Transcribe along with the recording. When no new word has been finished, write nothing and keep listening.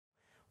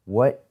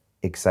what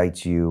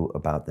excites you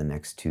about the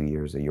next 2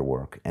 years of your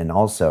work? And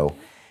also,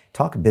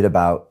 talk a bit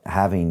about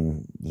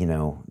having,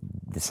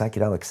 the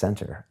Psychedelic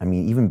Center. I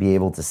mean, even be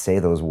able to say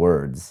those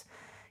words,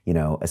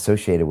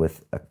 associated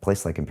with a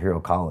place like Imperial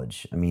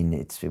College. I mean,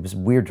 it was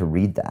weird to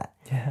read that.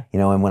 Yeah.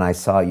 And when I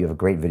saw it, you have a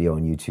great video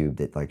on YouTube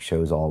that like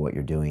shows all what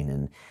you're doing.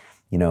 And,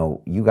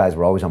 you guys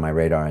were always on my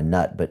radar and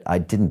nut, but I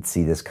didn't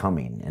see this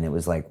coming. And it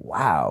was like,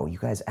 wow, you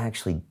guys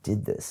actually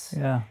did this.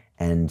 Yeah.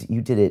 And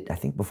you did it, I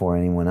think, before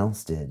anyone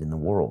else did in the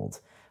world.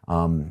 I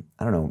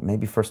don't know,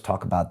 maybe first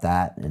talk about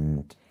that,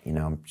 and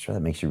I'm sure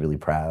that makes you really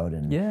proud.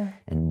 And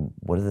and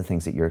what are the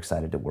things that you're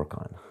excited to work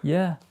on?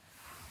 Yeah,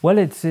 well,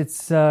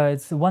 it's a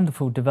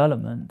wonderful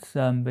development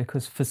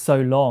because for so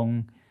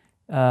long,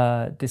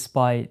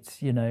 despite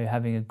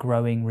having a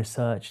growing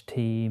research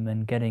team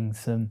and getting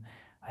some,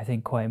 I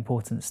think, quite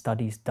important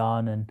studies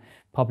done and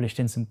published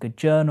in some good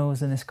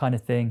journals and this kind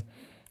of thing,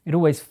 it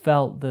always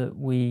felt that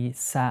we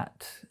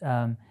sat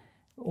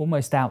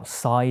almost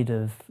outside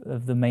of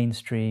the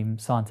mainstream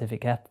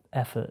scientific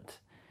effort,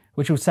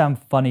 which will sound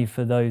funny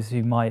for those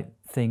who might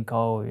think,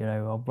 oh,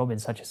 well,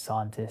 Robin's such a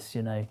scientist,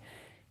 he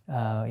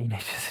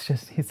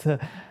just needs to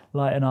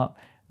lighten up.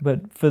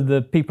 But for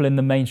the people in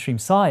the mainstream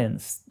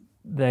science,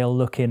 they'll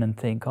look in and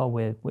think, oh,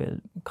 we're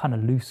kind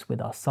of loose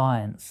with our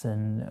science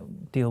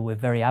and deal with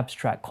very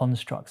abstract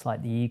constructs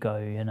like the ego.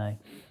 You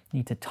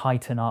need to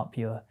tighten up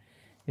your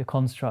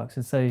constructs,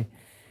 and so,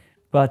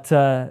 but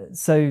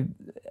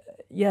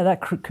yeah,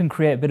 that can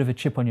create a bit of a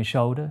chip on your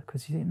shoulder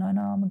because you think, no,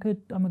 I'm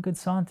a good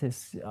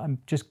scientist. I'm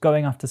just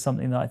going after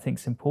something that I think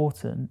is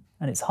important,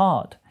 and it's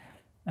hard,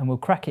 and we'll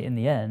crack it in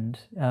the end.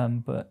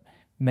 But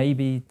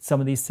maybe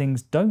some of these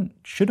things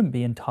shouldn't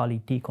be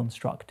entirely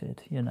deconstructed,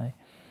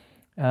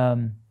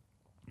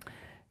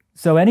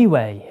 So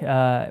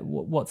anyway,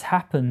 what's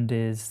happened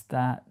is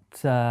that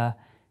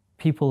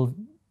people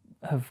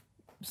have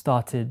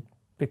started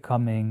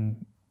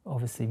becoming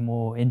obviously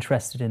more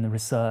interested in the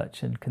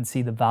research and can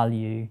see the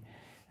value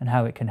and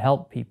how it can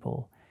help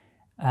people,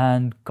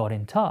 and got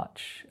in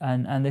touch.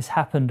 And this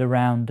happened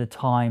around a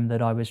time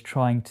that I was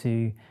trying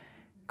to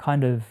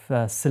kind of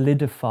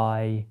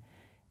solidify,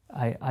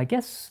 I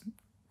guess,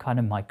 kind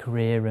of my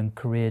career and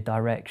career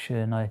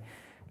direction. I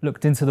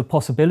looked into the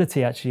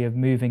possibility actually of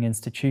moving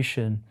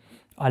institution.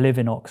 I live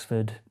in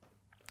Oxford,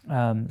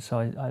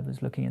 so I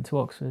was looking into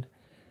Oxford.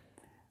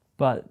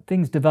 But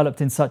things developed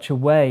in such a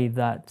way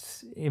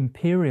that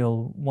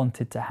Imperial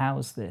wanted to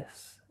house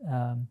this.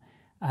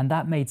 And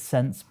that made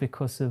sense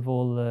because of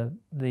all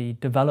the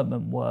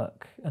development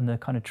work and the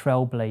kind of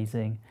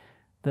trailblazing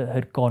that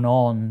had gone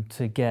on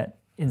to get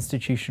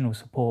institutional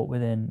support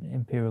within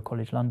Imperial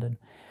College London.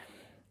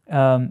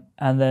 And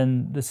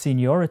then the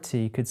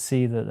seniority could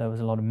see that there was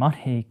a lot of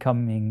money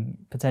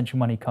potential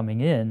money coming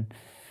in.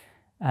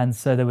 And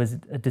so there was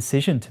a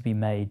decision to be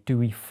made. Do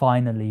we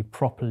finally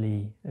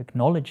properly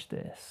acknowledge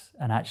this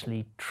and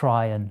actually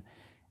try and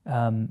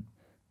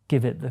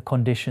give it the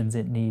conditions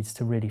it needs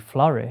to really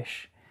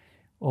flourish?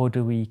 Or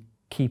do we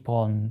keep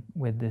on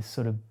with this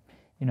sort of,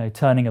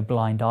 turning a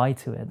blind eye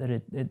to it,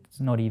 that it's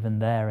not even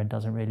there and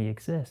doesn't really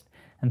exist?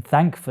 And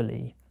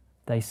thankfully,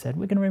 they said,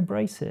 we're going to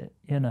embrace it.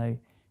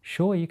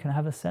 Sure, you can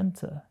have a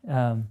centre.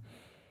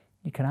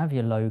 You can have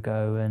your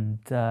logo, and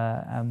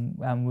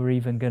we're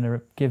even going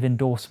to give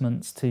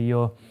endorsements to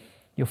your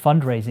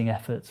fundraising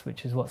efforts,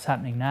 which is what's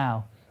happening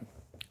now.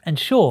 And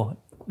sure,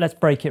 let's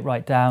break it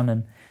right down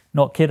and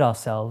not kid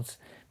ourselves.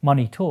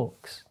 Money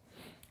talks.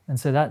 And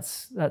so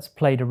that's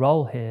played a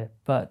role here.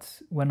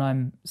 But when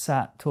I'm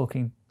sat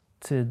talking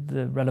to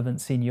the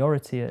relevant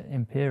seniority at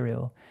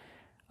Imperial,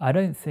 I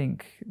don't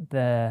think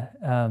they're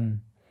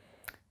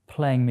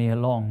playing me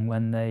along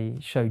when they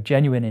show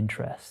genuine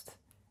interest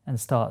and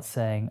start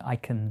saying, I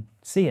can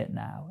see it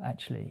now,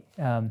 actually.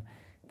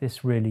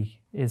 This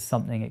really is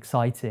something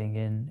exciting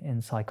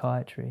in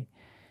psychiatry.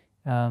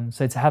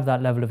 So to have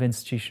that level of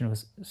institutional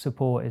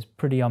support is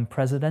pretty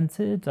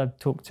unprecedented. I've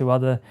talked to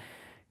other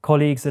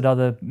colleagues at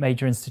other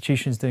major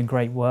institutions doing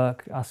great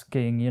work,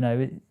 asking,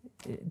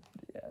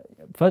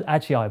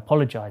 actually I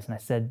apologise, and I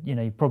said,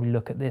 you probably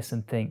look at this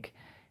and think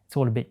it's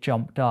all a bit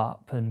jumped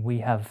up and we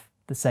have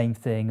the same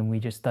thing and we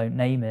just don't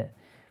name it.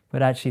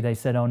 But actually they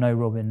said, oh no,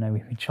 Robin, no,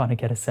 we've been trying to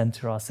get a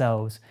centre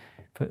ourselves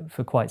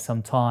for quite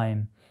some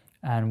time,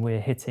 and we're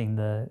hitting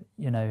the,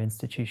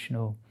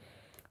 institutional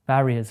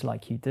barriers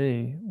like you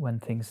do when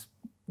things,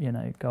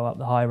 go up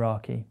the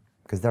hierarchy.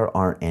 Because there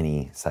aren't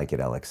any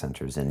psychedelic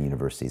centers in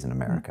universities in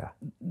America.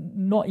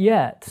 Not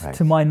yet, right.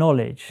 To my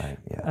knowledge. Right,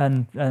 yeah.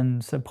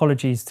 And so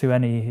apologies to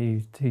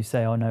any who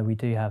say, oh no, we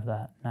do have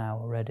that now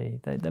already.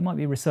 There might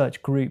be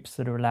research groups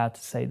that are allowed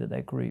to say that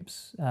they're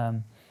groups.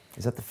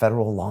 Is that the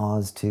federal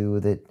laws too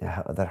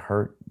that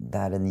hurt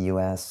that in the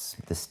U.S.?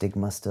 The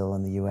stigma still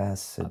in the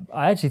U.S.?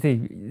 I actually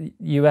think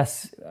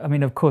U.S. I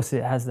mean, of course,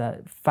 it has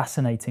that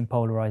fascinating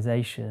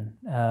polarization,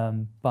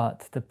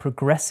 but the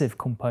progressive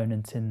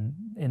component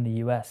in the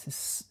U.S.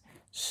 is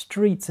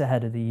streets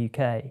ahead of the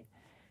U.K.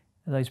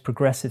 Those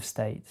progressive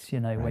states,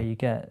 right. where you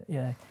get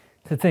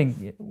to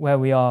think where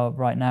we are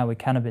right now with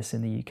cannabis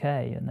in the UK,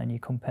 and then you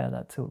compare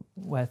that to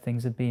where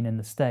things have been in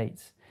the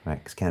States. Right,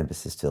 because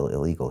cannabis is still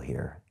illegal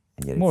here.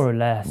 And yet More or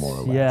less.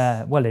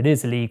 Yeah. Well, it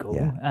is illegal,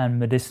 yeah. and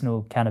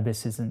medicinal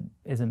cannabis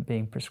isn't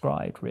being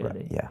prescribed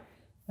really. Right.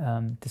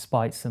 Yeah.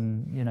 Despite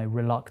some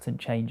reluctant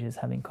changes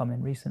having come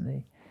in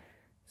recently.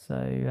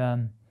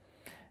 So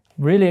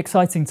really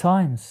exciting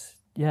times.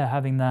 Yeah,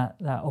 having that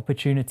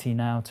opportunity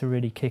now to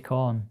really kick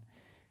on.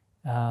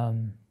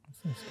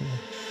 That's good.